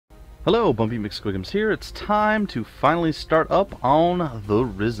Hello, Bumpy McSquigums here. It's time to finally start up on the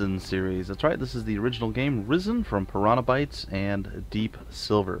Risen series. That's right, this is the original game Risen from Piranha Bytes and Deep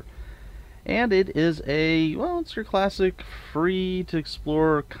Silver. And it is it's your classic free to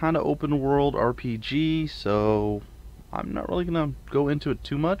explore kind of open world RPG, so I'm not really going to go into it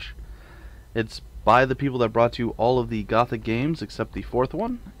too much. It's by the people that brought you all of the Gothic games except the fourth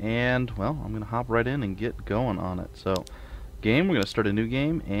one, and well, I'm going to hop right in and get going on it. So we're going to start a new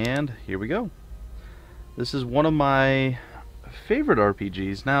game, and here we go. This is one of my favorite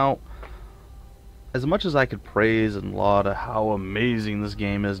RPGs. Now, as much as I could praise and laud how amazing this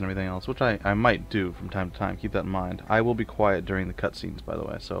game is and everything else, which I might do from time to time, keep that in mind, I will be quiet during the cutscenes, by the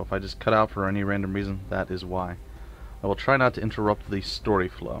way, so if I just cut out for any random reason, that is why. I will try not to interrupt the story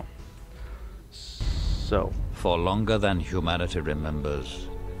flow. So, for longer than humanity remembers,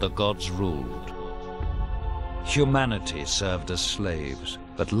 the gods ruled. Humanity served as slaves,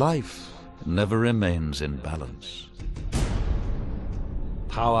 but life never remains in balance.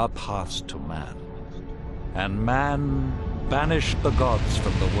 Power passed to man, and man banished the gods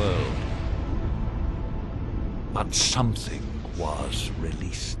from the world. But something was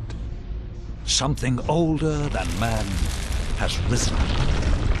released. Something older than man has risen.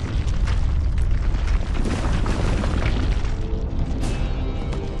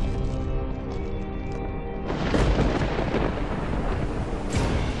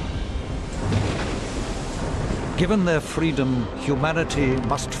 Given their freedom, humanity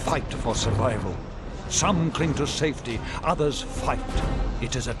must fight for survival. Some cling to safety, others fight.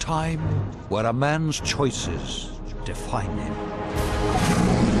 It is a time where a man's choices define him.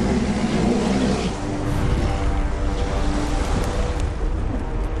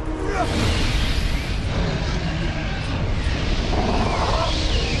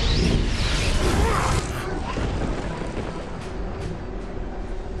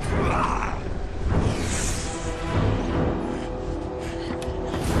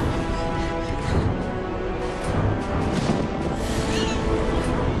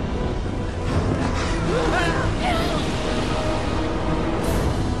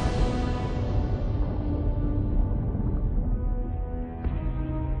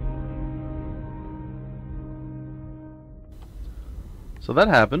 so that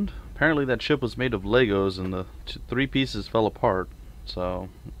happened. Apparently that ship was made of Legos and the three pieces fell apart. So,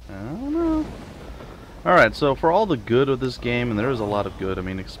 I don't know. Alright, so for all the good of this game, and there is a lot of good, I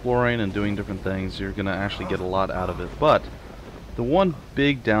mean, exploring and doing different things, you're going to actually get a lot out of it. But the one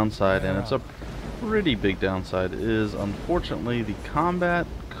big downside, and it's a pretty big downside, is unfortunately the combat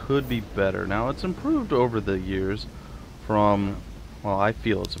could be better. Now, it's improved over the years from, well, I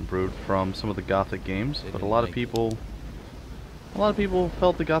feel it's improved from some of the Gothic games, but a lot of people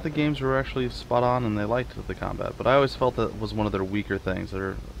felt the Gothic games were actually spot on and they liked the combat, but I always felt that was one of their weaker things.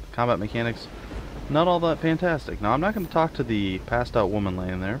 Their combat mechanics, not all that fantastic. Now, I'm not going to talk to the passed out woman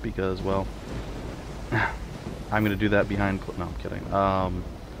laying there because, well, I'm going to do that behind... No, I'm kidding.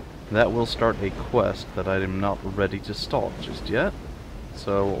 That will start a quest that I am not ready to start just yet.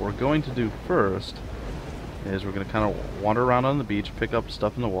 So what we're going to do first is we're going to kind of wander around on the beach, pick up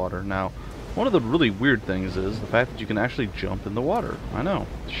stuff in the water. Now, one of the really weird things is the fact that you can actually jump in the water. I know,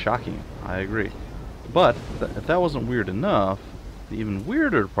 it's shocking, I agree. But if that wasn't weird enough, the even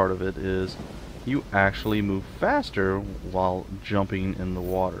weirder part of it is you actually move faster while jumping in the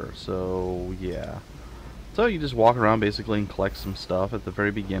water. So, yeah. So you just walk around basically and collect some stuff at the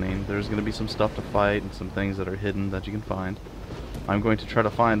very beginning. There's going to be some stuff to fight and some things that are hidden that you can find. I'm going to try to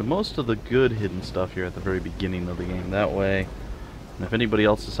find most of the good hidden stuff here at the very beginning of the game. That way, and if anybody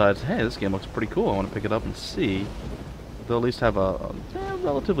else decides, hey, this game looks pretty cool, I want to pick it up and see, they'll at least have a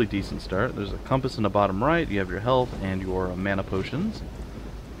relatively decent start. There's a compass in the bottom right, you have your health and your mana potions.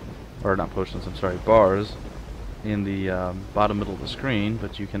 Or not potions, I'm sorry, bars in the bottom middle of the screen,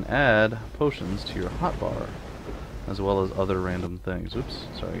 but you can add potions to your hotbar, as well as other random things. Oops,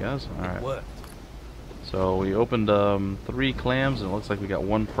 sorry guys. Alright. So we opened 3 clams, and it looks like we got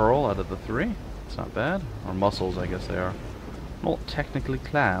 1 pearl out of the 3. It's not bad. Or mussels, I guess they are. Not technically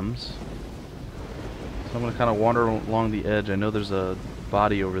clams. So I'm going to kind of wander along the edge. I know there's a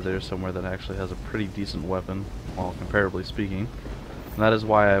body over there somewhere that actually has a pretty decent weapon, well, comparably speaking. And that is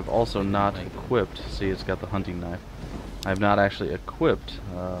why I've also not equipped, see, it's got the hunting knife. I have not actually equipped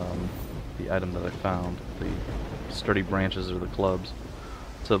the item that I found, the sturdy branches or the clubs.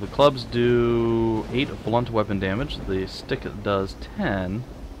 So the clubs do 8 blunt weapon damage, the stick does 10.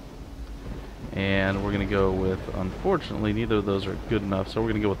 And we're going to go with, unfortunately, neither of those are good enough, so we're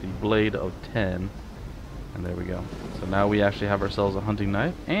going to go with the blade of 10. And there we go. So now we actually have ourselves a hunting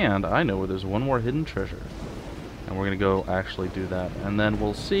knife, and I know where there's one more hidden treasure. And we're going to go actually do that. And then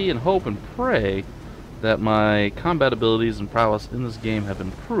we'll see and hope and pray that my combat abilities and prowess in this game have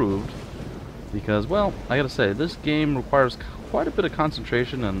improved. Because, well, I gotta say, this game requires quite a bit of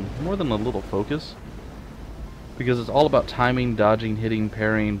concentration and more than a little focus. Because it's all about timing, dodging, hitting,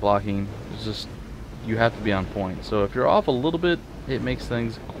 parrying, blocking. It's just, you have to be on point. So if you're off a little bit, it makes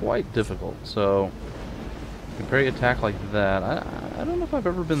things quite difficult. So, you can parry attack like that. I don't know if I've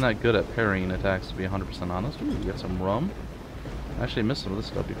ever been that good at parrying attacks, to be 100% honest. Ooh, we got some rum. Actually, I missed some of this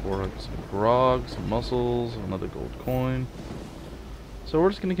stuff before. Like some grog, some mussels, another gold coin. So we're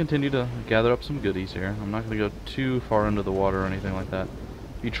just going to continue to gather up some goodies here. I'm not going to go too far into the water or anything like that.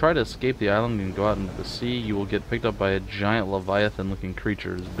 If you try to escape the island and go out into the sea, you will get picked up by a giant leviathan-looking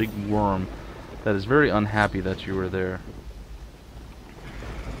creature, this big worm that is very unhappy that you were there.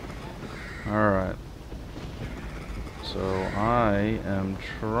 Alright. So I am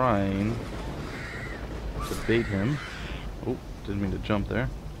trying to bait him. Oh, didn't mean to jump there.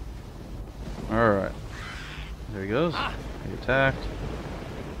 Alright. There he goes. He attacked.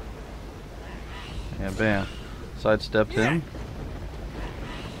 And bam. Sidestepped him.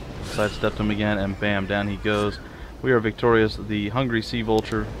 Sidestepped him again, and bam, down he goes. We are victorious. The hungry sea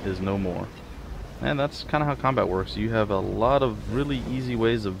vulture is no more. And that's kind of how combat works. You have a lot of really easy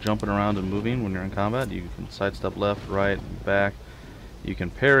ways of jumping around and moving when you're in combat. You can sidestep left, right, back. You can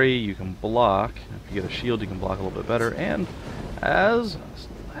parry, you can block. If you get a shield, you can block a little bit better. And as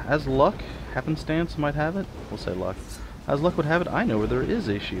luck, happenstance might have it, we'll say luck. As luck would have it, I know where there is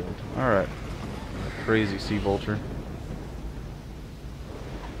a shield. Alright. Crazy sea vulture.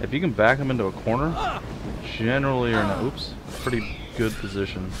 If you can back them into a corner, generally are in a pretty good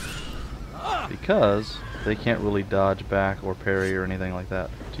position. Because they can't really dodge back or parry or anything like that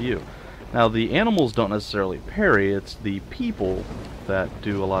to you. Now the animals don't necessarily parry, it's the people that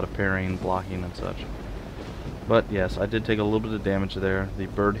do a lot of parrying, blocking and such. But yes, I did take a little bit of damage there. The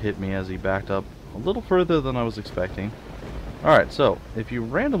bird hit me as he backed up a little further than I was expecting. Alright, so if you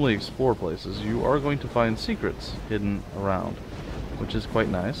randomly explore places, you are going to find secrets hidden around, which is quite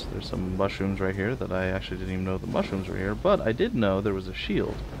nice. There's some mushrooms right here that I actually didn't even know the mushrooms were here, but I did know there was a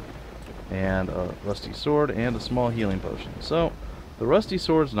shield and a rusty sword and a small healing potion. So the rusty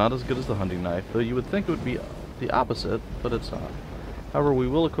sword's not as good as the hunting knife, though you would think it would be the opposite, but it's not. However, we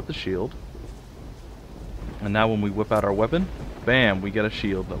will equip the shield. And now when we whip out our weapon, bam, we get a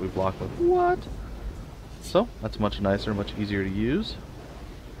shield that we block with. What? So, that's much nicer, much easier to use.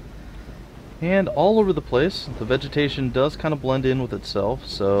 And all over the place, the vegetation does kind of blend in with itself,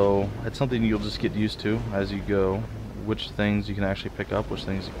 so it's something you'll just get used to as you go. Which things you can actually pick up, which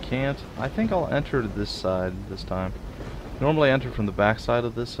things you can't. I think I'll enter this side this time. Normally I enter from the back side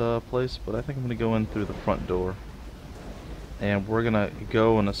of this place, but I think I'm going to go in through the front door. And we're going to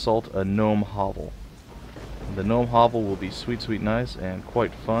go and assault a gnome hovel. The gnome hovel will be sweet, sweet nice and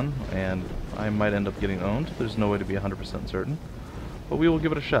quite fun, and I might end up getting owned. There's no way to be 100% certain, but we will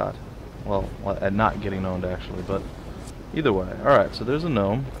give it a shot. Well, at not getting owned actually, but either way. Alright, so there's a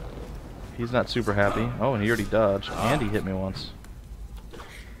gnome. He's not super happy. Oh, and he already dodged, and he hit me once.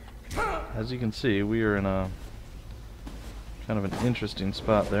 As you can see, we are in a kind of an interesting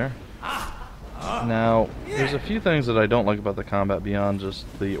spot there. Now, there's a few things that I don't like about the combat beyond just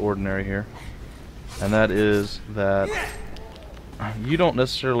the ordinary here. And that is that you don't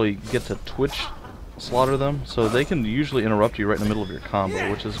necessarily get to twitch slaughter them, so they can usually interrupt you right in the middle of your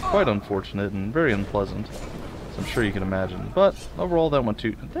combo, which is quite unfortunate and very unpleasant, as I'm sure you can imagine. But overall, that went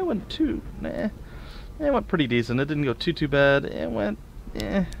pretty decent. It didn't go too bad. It went,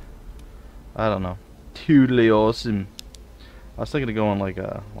 I don't know, totally awesome. I was thinking of going like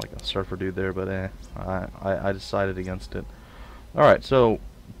a surfer dude there, but I decided against it. All right, so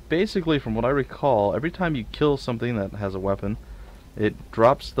basically, from what I recall, every time you kill something that has a weapon, it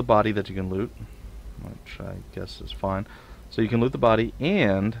drops the body that you can loot, which I guess is fine. So you can loot the body,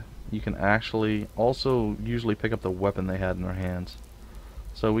 and you can actually also usually pick up the weapon they had in their hands.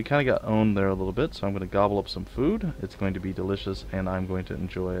 So we kind of got owned there a little bit, so I'm going to gobble up some food. It's going to be delicious, and I'm going to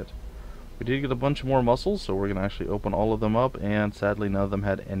enjoy it. We did get a bunch more mussels, so we're going to actually open all of them up, and sadly none of them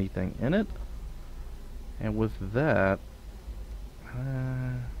had anything in it. And with that,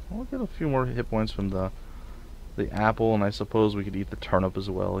 we'll get a few more hit points from the apple, and I suppose we could eat the turnip as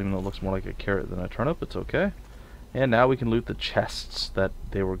well, even though it looks more like a carrot than a turnip. It's okay. And now we can loot the chests that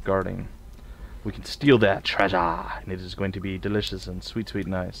they were guarding. We can steal that treasure, and it is going to be delicious and sweet, sweet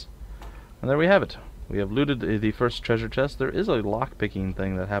nice. And there we have it. We have looted the first treasure chest. There is a lock-picking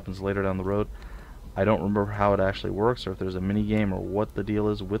thing that happens later down the road. I don't remember how it actually works, or if there's a mini game, or what the deal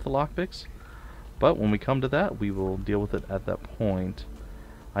is with the lockpicks. But when we come to that, we will deal with it at that point.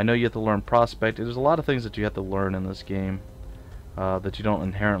 I know you have to learn prospect. There's a lot of things that you have to learn in this game that you don't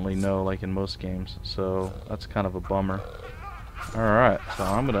inherently know like in most games. So that's kind of a bummer. Alright, so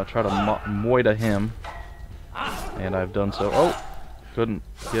I'm going to try to moita him. And I've done so. Oh! Couldn't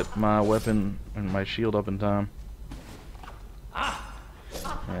get my weapon and my shield up in time.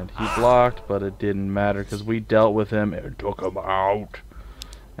 And he blocked, but it didn't matter because we dealt with him and took him out.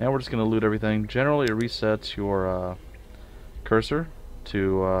 And we're just going to loot everything. Generally, it resets your cursor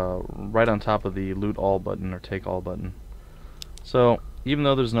to right on top of the loot all button or take all button. So even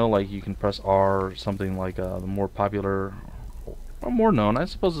though there's no like you can press R or something like the more popular or more known, I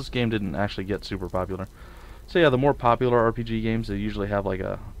suppose this game didn't actually get super popular. So yeah, the more popular RPG games, they usually have like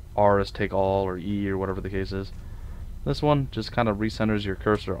a R as take all or E or whatever the case is. This one just kind of recenters your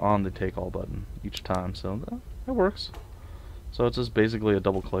cursor on the take all button each time, so that works. So it's just basically a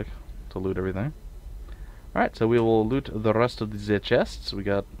double click to loot everything. Alright, so we will loot the rest of the chests. We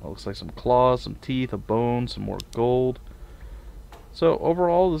got, looks like some claws, some teeth, a bone, some more gold. So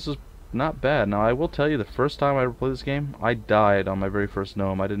overall, this is not bad. Now I will tell you, the first time I ever played this game, I died on my very first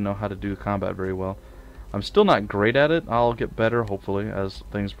gnome. I didn't know how to do combat very well. I'm still not great at it. I'll get better, hopefully, as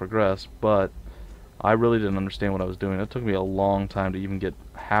things progress, but I really didn't understand what I was doing. It took me a long time to even get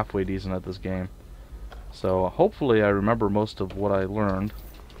halfway decent at this game. So hopefully I remember most of what I learned.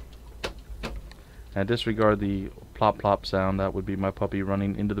 And disregard the plop plop sound. That would be my puppy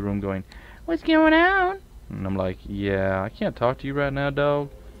running into the room going, "What's going on?" And I'm like, yeah, I can't talk to you right now, dog.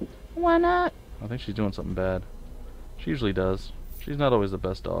 Why not? I think she's doing something bad. She usually does. She's not always the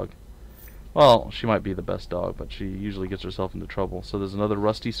best dog. Well, she might be the best dog, but she usually gets herself into trouble. So there's another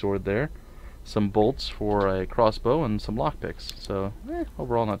rusty sword there, some bolts for a crossbow, and some lockpicks. So,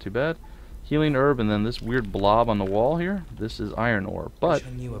 overall not too bad. Healing herb, and then this weird blob on the wall here. This is iron ore, but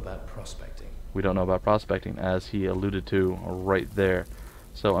I knew about prospecting. We don't know about prospecting, as he alluded to right there.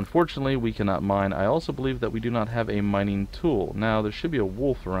 So unfortunately, we cannot mine. I also believe that we do not have a mining tool. Now, there should be a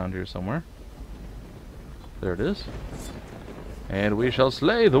wolf around here somewhere. There it is. And we shall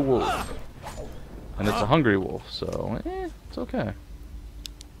slay the wolf. And it's a hungry wolf, so it's okay.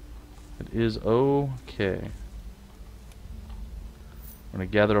 It is okay. We're going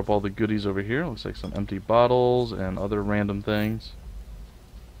to gather up all the goodies over here. Looks like some empty bottles and other random things.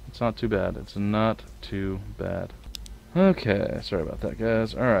 It's not too bad. It's not too bad. Okay, sorry about that,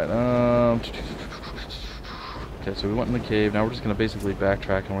 guys. Alright, okay, so we went in the cave. Now we're just going to basically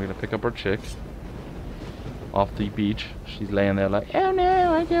backtrack and we're going to pick up our chick off the beach. She's laying there like, "Oh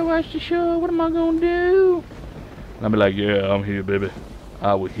no, I can't watch the show. What am I going to do?" And I'll be like, "Yeah, I'm here, baby.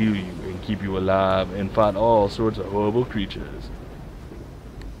 I will heal you and keep you alive and fight all sorts of horrible creatures."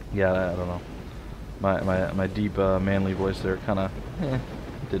 Yeah, I don't know. My deep, manly voice there kind of,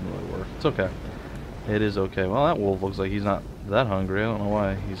 didn't really work. It's okay. It is okay. Well, that wolf looks like he's not that hungry. I don't know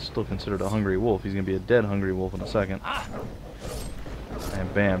why he's still considered a hungry wolf. He's going to be a dead hungry wolf in a second.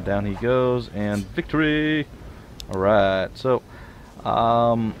 And bam, down he goes, and victory! Alright, so,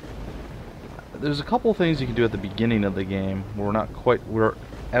 there's a couple things you can do at the beginning of the game. We're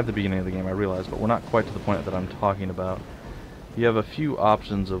at the beginning of the game, I realize, but we're not quite to the point that I'm talking about. You have a few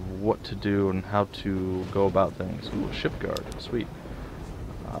options of what to do and how to go about things. Ooh, a ship guard. Sweet.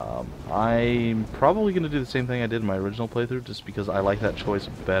 I'm probably going to do the same thing I did in my original playthrough, just because I like that choice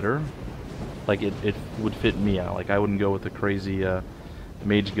better. Like, it would fit me out. Like, I wouldn't go with the crazy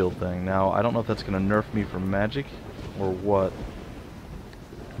mage guild thing. Now, I don't know if that's going to nerf me from magic or what.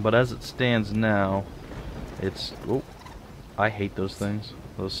 But as it stands now, it's... Oh, I hate those things.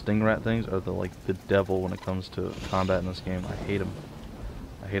 Those sting rat things are like the devil when it comes to combat in this game. I hate them.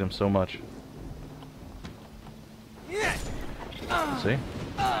 I hate them so much. See?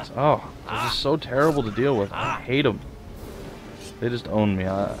 Oh, they're just so terrible to deal with. I hate them. They just own me.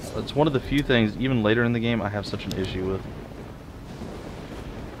 It's one of the few things, even later in the game, I have such an issue with.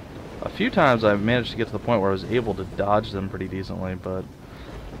 A few times I've managed to get to the point where I was able to dodge them pretty decently, but...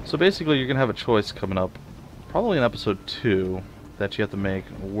 So basically, you're going to have a choice coming up, probably in episode 2, that you have to make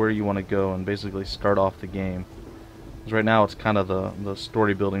where you want to go and basically start off the game. Because right now, it's kind of the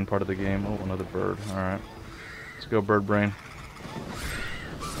story building part of the game. Oh, another bird. Alright. Let's go, bird brain.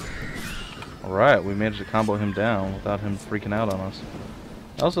 Alright, we managed to combo him down without him freaking out on us.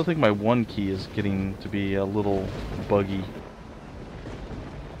 I also think my 1 key is getting to be a little buggy.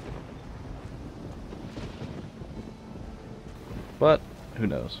 But, who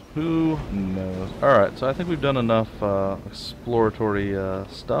knows? Who knows? Alright, so I think we've done enough exploratory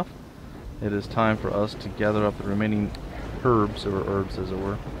stuff. It is time for us to gather up the remaining herbs, or herbs as it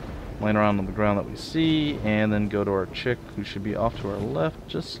were, laying around on the ground that we see, and then go to our chick, who should be off to our left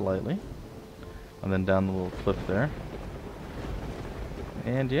just slightly. And then down the little cliff there.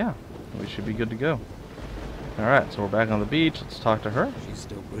 And yeah, we should be good to go. Alright, so we're back on the beach. Let's talk to her. She's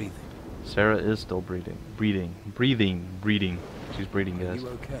still breathing. Sarah is still breathing. Breathing. She's breathing, Are guys. you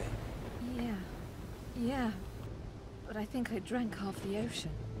okay? Yeah. But I think I drank half the ocean.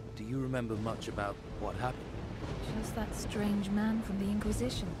 Do you remember much about what happened? Just that strange man from the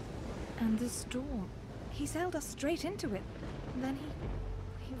Inquisition. And the storm. He sailed us straight into it. And then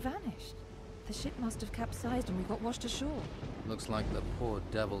he vanished. The ship must have capsized and we got washed ashore. Looks like the poor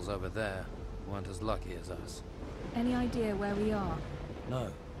devils over there weren't as lucky as us. Any idea where we are? No.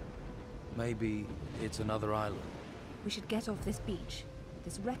 Maybe it's another island. We should get off this beach.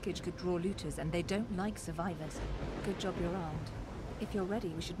 This wreckage could draw looters and they don't like survivors. Good job you're armed. If you're ready,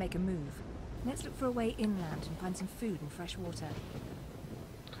 we should make a move. Let's look for a way inland and find some food and fresh water.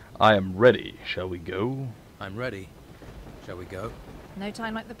 I am ready. Shall we go? I'm ready. Shall we go? No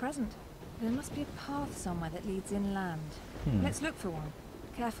time like the present. There must be a path somewhere that leads inland. Let's look for one.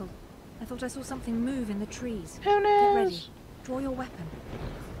 Careful. I thought I saw something move in the trees. Who knows? Get ready. Draw your weapon.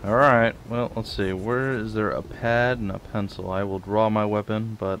 Alright, well, let's see. Where is there a pad and a pencil? I will draw my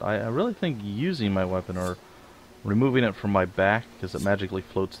weapon, but I really think using my weapon or removing it from my back, because it magically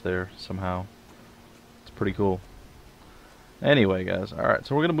floats there somehow. It's pretty cool. Anyway, guys, alright,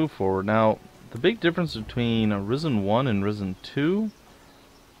 so we're going to move forward. Now, the big difference between Risen 1 and Risen 2,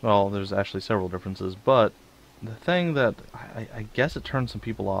 well, there's actually several differences, but the thing that I guess it turns some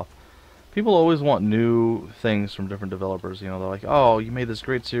people off. People always want new things from different developers. You know, they're like, oh, you made this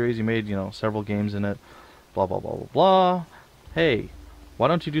great series, you made, you know, several games in it, blah, blah, blah, blah, blah. Hey, why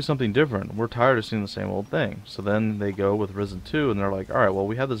don't you do something different? We're tired of seeing the same old thing. So then they go with Risen 2, and they're like, alright, well,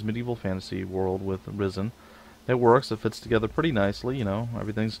 we have this medieval fantasy world with Risen. It works, it fits together pretty nicely, you know,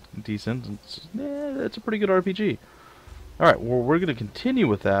 everything's decent. It's a pretty good RPG. Alright, well, we're going to continue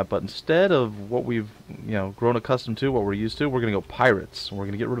with that, but instead of what we've, you know, grown accustomed to, what we're used to, we're going to go pirates. We're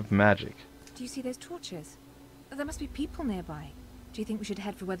going to get rid of magic. Do you see those torches? There must be people nearby. Do you think we should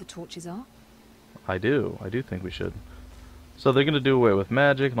head for where the torches are? I do think we should. So they're going to do away with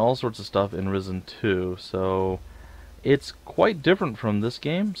magic and all sorts of stuff in Risen 2, so it's quite different from this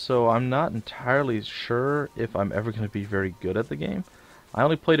game, so I'm not entirely sure if I'm ever going to be very good at the game. I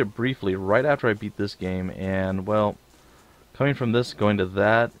only played it briefly right after I beat this game, and, well, coming from this, going to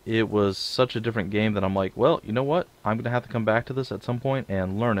that, it was such a different game that I'm like, well, you know what? I'm going to have to come back to this at some point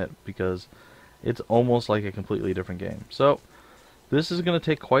and learn it, because it's almost like a completely different game. So, this is going to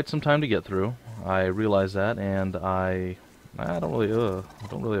take quite some time to get through. I realize that, and I don't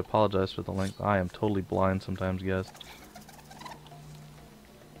really apologize for the length. I am totally blind sometimes, guys.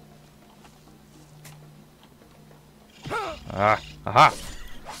 Aha!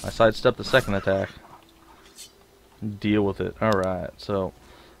 I sidestepped the second attack. Deal with it. Alright, so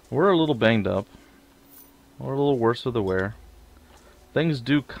we're a little banged up. We're a little worse for the wear. Things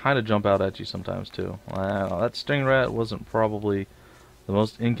do kind of jump out at you sometimes too. Wow, that sting rat wasn't probably the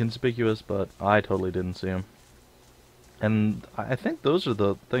most inconspicuous, but I totally didn't see him. And I think those are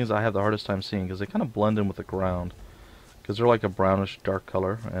the things I have the hardest time seeing, because they kind of blend in with the ground. Because they're like a brownish dark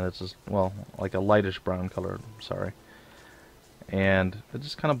color, and it's just, well, like a lightish brown color, sorry. And it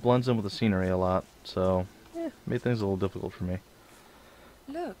just kind of blends in with the scenery a lot, so made things a little difficult for me.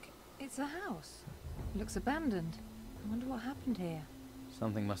 Look, it's a house. Looks abandoned. I wonder what happened here.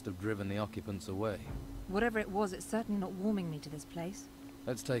 Something must have driven the occupants away. Whatever it was, it's certainly not warming me to this place.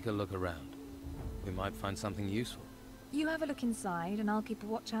 Let's take a look around. We might find something useful. You have a look inside, and I'll keep a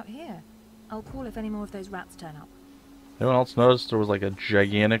watch out here. I'll call if any more of those rats turn up. Anyone else notice there was like a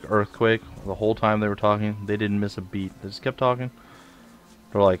gigantic earthquake the whole time they were talking? They didn't miss a beat. They just kept talking.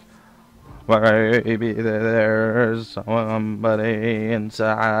 They're like, maybe there's somebody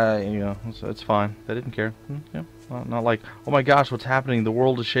inside. You know, so it's fine. They didn't care. Yeah, not like, oh my gosh, what's happening? The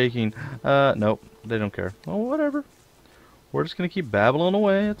world is shaking. Nope, they don't care. Well, whatever. We're just gonna keep babbling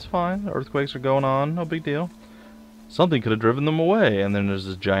away. It's fine. Earthquakes are going on. No big deal. Something could have driven them away, and then there's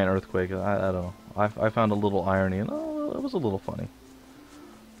this giant earthquake. I don't know. I found a little irony, and it was a little funny.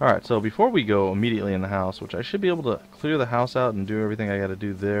 Alright, so before we go immediately in the house, which I should be able to clear the house out and do everything I gotta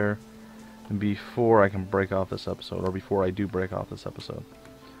do there, and before I can break off this episode, or before I do break off this episode.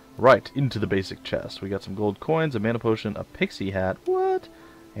 Right, into the basic chest. We got some gold coins, a mana potion, a pixie hat, what?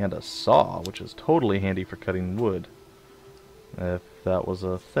 And a saw, which is totally handy for cutting wood. If that was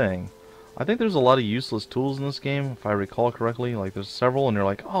a thing. I think there's a lot of useless tools in this game, if I recall correctly. Like, there's several, and you're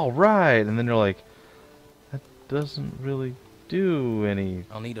like, oh, right! And then you're like, that doesn't really do anything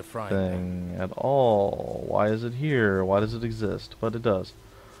I'll need a frying pan at all. Why is it here? Why does it exist? But it does.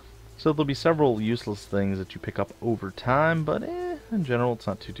 So there'll be several useless things that you pick up over time, but in general, it's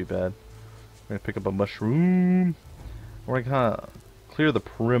not too bad. We're going to pick up a mushroom. We're going to kind of clear the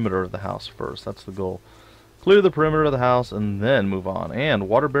perimeter of the house first. That's the goal. Clear the perimeter of the house and then move on. And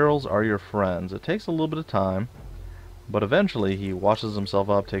water barrels are your friends. It takes a little bit of time, but eventually he washes himself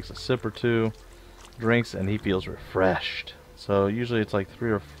up, takes a sip or two, drinks, and he feels refreshed. So usually it's like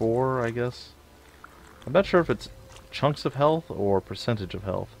 3 or 4, I guess. I'm not sure if it's chunks of health or percentage of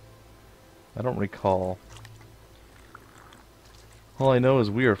health. I don't recall. All I know is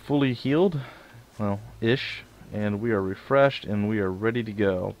we are fully healed, well, ish, and we are refreshed and we are ready to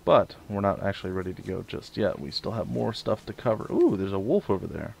go. But we're not actually ready to go just yet. We still have more stuff to cover. Ooh, there's a wolf over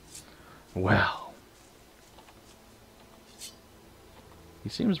there. Well. He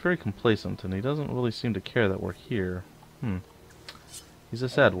seems very complacent and he doesn't really seem to care that we're here. He's a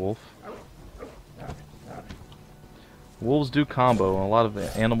sad wolf. Wolves do combo. A lot of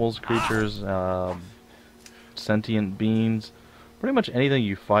animals, creatures, sentient beings, pretty much anything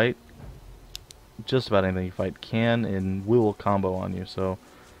you fight, just about anything you fight can and will combo on you. So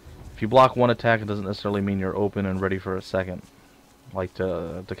if you block one attack, it doesn't necessarily mean you're open and ready for a second, like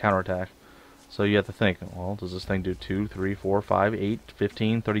to counterattack. So you have to think, well, does this thing do 2, 3, 4, 5, 8,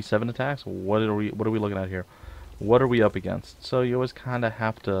 15, 37 attacks? What are we looking at here? What are we up against? So you always kind of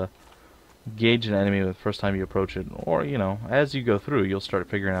have to gauge an enemy the first time you approach it, or you know, as you go through, you'll start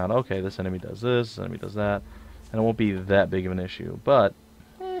figuring out, okay, this enemy does this enemy does that, and it won't be that big of an issue. But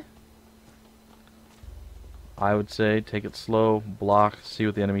I would say take it slow, block, see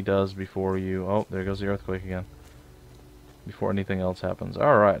what the enemy does before you... Oh, there goes the earthquake again. Before anything else happens.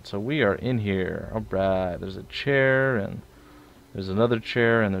 Alright, so we are in here. Alright, there's a chair, and there's another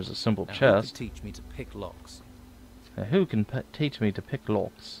chair, and there's a simple chest. Who can teach me to pick locks? Now, who can teach me to pick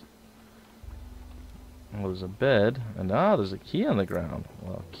locks? Well, there's a bed, and there's a key on the ground.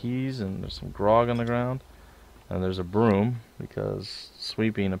 Well, keys, and there's some grog on the ground. And there's a broom, because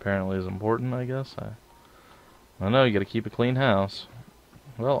sweeping apparently is important, I guess. I know, you gotta keep a clean house.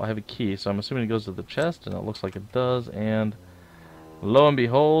 Well, I have a key, so I'm assuming it goes to the chest, and it looks like it does, and lo and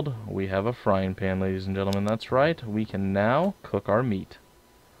behold, we have a frying pan, ladies and gentlemen. That's right, we can now cook our meat.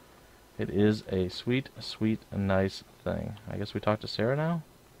 It is a sweet, sweet, nice thing. I guess we talk to Sarah now?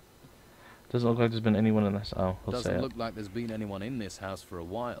 Doesn't look like there's been anyone in this... Oh, we'll say it. Doesn't look like there's been anyone in this house for a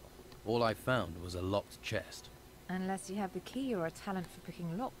while. All I found was a locked chest. Unless you have the key or a talent for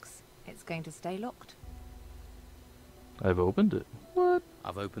picking locks, it's going to stay locked. I've opened it. What?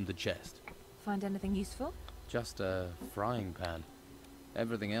 I've opened the chest. Find anything useful? Just a frying pan.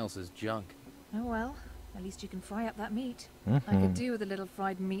 Everything else is junk. Oh well, at least you can fry up that meat. I could do with a little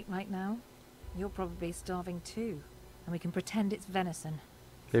fried meat right now. You're probably starving too, and we can pretend it's venison.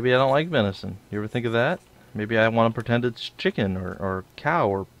 Maybe I don't like venison. You ever think of that? Maybe I want to pretend it's chicken or cow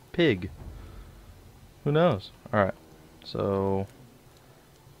or pig. Who knows? Alright, so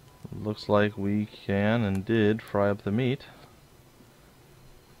looks like we can and did fry up the meat.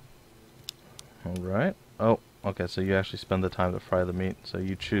 Alright. Oh, okay, so you actually spend the time to fry the meat. So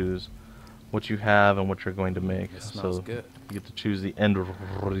you choose what you have and what you're going to make. It smells so good. You get to choose the end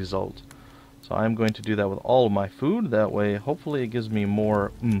result. So I'm going to do that with all of my food. That way, hopefully it gives me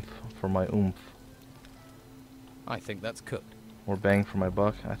more oomph for my oomph. I think that's cooked. More bang for my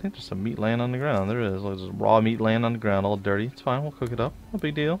buck. I think there's some meat laying on the ground. There is. There's raw meat laying on the ground, all dirty. It's fine. We'll cook it up. No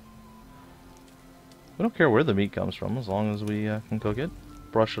big deal. We don't care where the meat comes from, as long as we can cook it.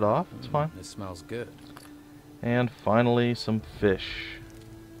 Brush it off. It's fine. This smells good. And finally, some fish.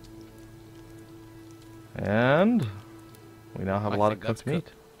 And we now have a lot of cooked meat.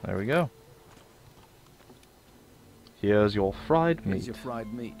 There we go. Here's your fried meat. Here's your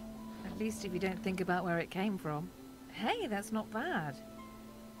fried meat. At least if you don't think about where it came from. Hey, that's not bad.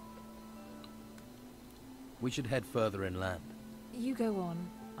 We should head further inland. You go on.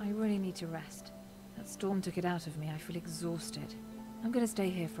 I really need to rest. That storm took it out of me. I feel exhausted. I'm going to stay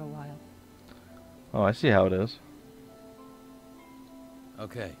here for a while. Oh, I see how it is.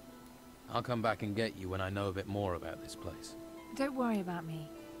 Okay. I'll come back and get you when I know a bit more about this place. Don't worry about me.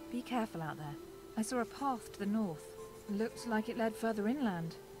 Be careful out there. I saw a path to the north. Looked like it led further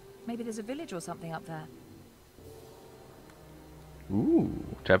inland. Maybe there's a village or something up there. Ooh,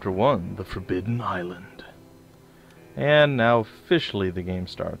 Chapter 1, The Forbidden Island. And now officially the game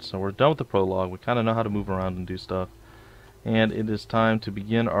starts. So we're done with the prologue. We kind of know how to move around and do stuff. And it is time to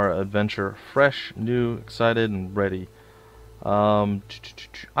begin our adventure fresh, new, excited, and ready. I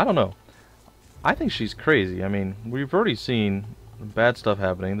don't know. I think she's crazy. I mean, we've already seen bad stuff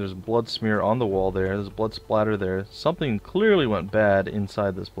happening. There's blood smear on the wall there. There's blood splatter there. Something clearly went bad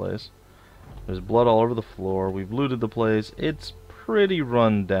inside this place. There's blood all over the floor. We've looted the place. It's pretty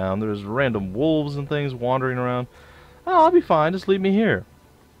run down. There's random wolves and things wandering around. Oh, I'll be fine. Just leave me here.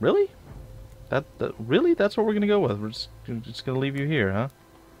 Really? Really? That's what we're gonna go with? We're just gonna leave you here, huh?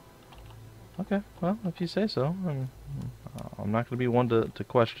 Okay, well, if you say so. I'm not gonna be one to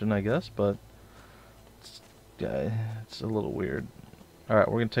question, I guess, but it's a little weird.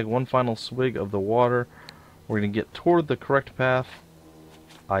 Alright, we're gonna take one final swig of the water. We're gonna get toward the correct path.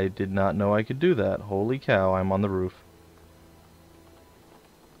 I did not know I could do that. Holy cow, I'm on the roof.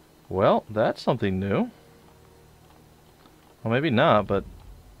 Well, that's something new. Well, maybe not, but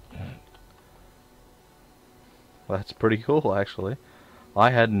that's pretty cool, actually.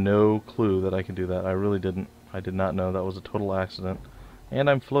 I had no clue that I could do that. I really didn't. I did not know. That was a total accident. And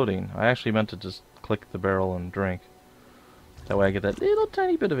I'm floating. I actually meant to just click the barrel and drink. That way I get that little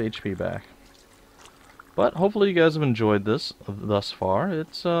tiny bit of HP back. But hopefully you guys have enjoyed this thus far.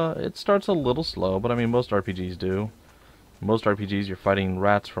 It starts a little slow, but I mean most RPGs do. Most RPGs you're fighting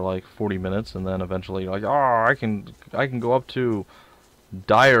rats for like 40 minutes, and then eventually you're like, oh, I can go up to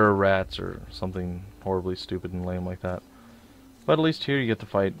dire rats or something horribly stupid and lame like that. But at least here you get to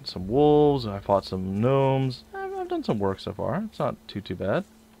fight some wolves. I fought some gnomes. I've done some work so far. It's not too bad.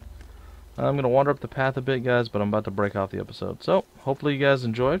 I'm going to wander up the path a bit, guys, but I'm about to break off the episode. So, hopefully you guys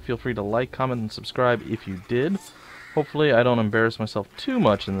enjoyed. Feel free to like, comment, and subscribe if you did. Hopefully I don't embarrass myself too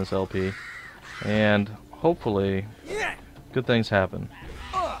much in this LP. And hopefully good things happen.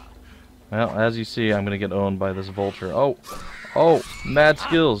 Well, as you see, I'm going to get owned by this vulture. Oh, mad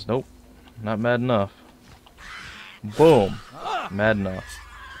skills. Nope, not mad enough. Boom. Mad enough.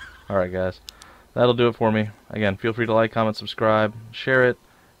 Alright, guys. That'll do it for me. Again, feel free to like, comment, subscribe, share it,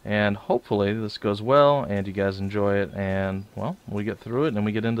 and hopefully this goes well and you guys enjoy it, and, well, we get through it and then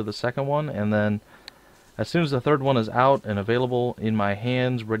we get into the second one, and then as soon as the third one is out and available in my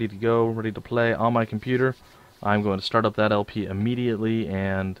hands, ready to go, ready to play on my computer, I'm going to start up that LP immediately,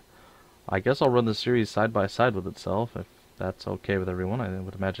 and I guess I'll run the series side by side with itself, if that's okay with everyone. I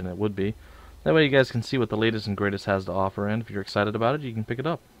would imagine it would be. That way you guys can see what the latest and greatest has to offer, and if you're excited about it, you can pick it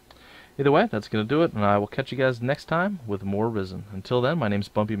up. Either way, that's going to do it, and I will catch you guys next time with more Risen. Until then, my name's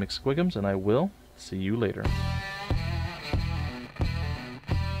Bumpy McSquigums, and I will see you later.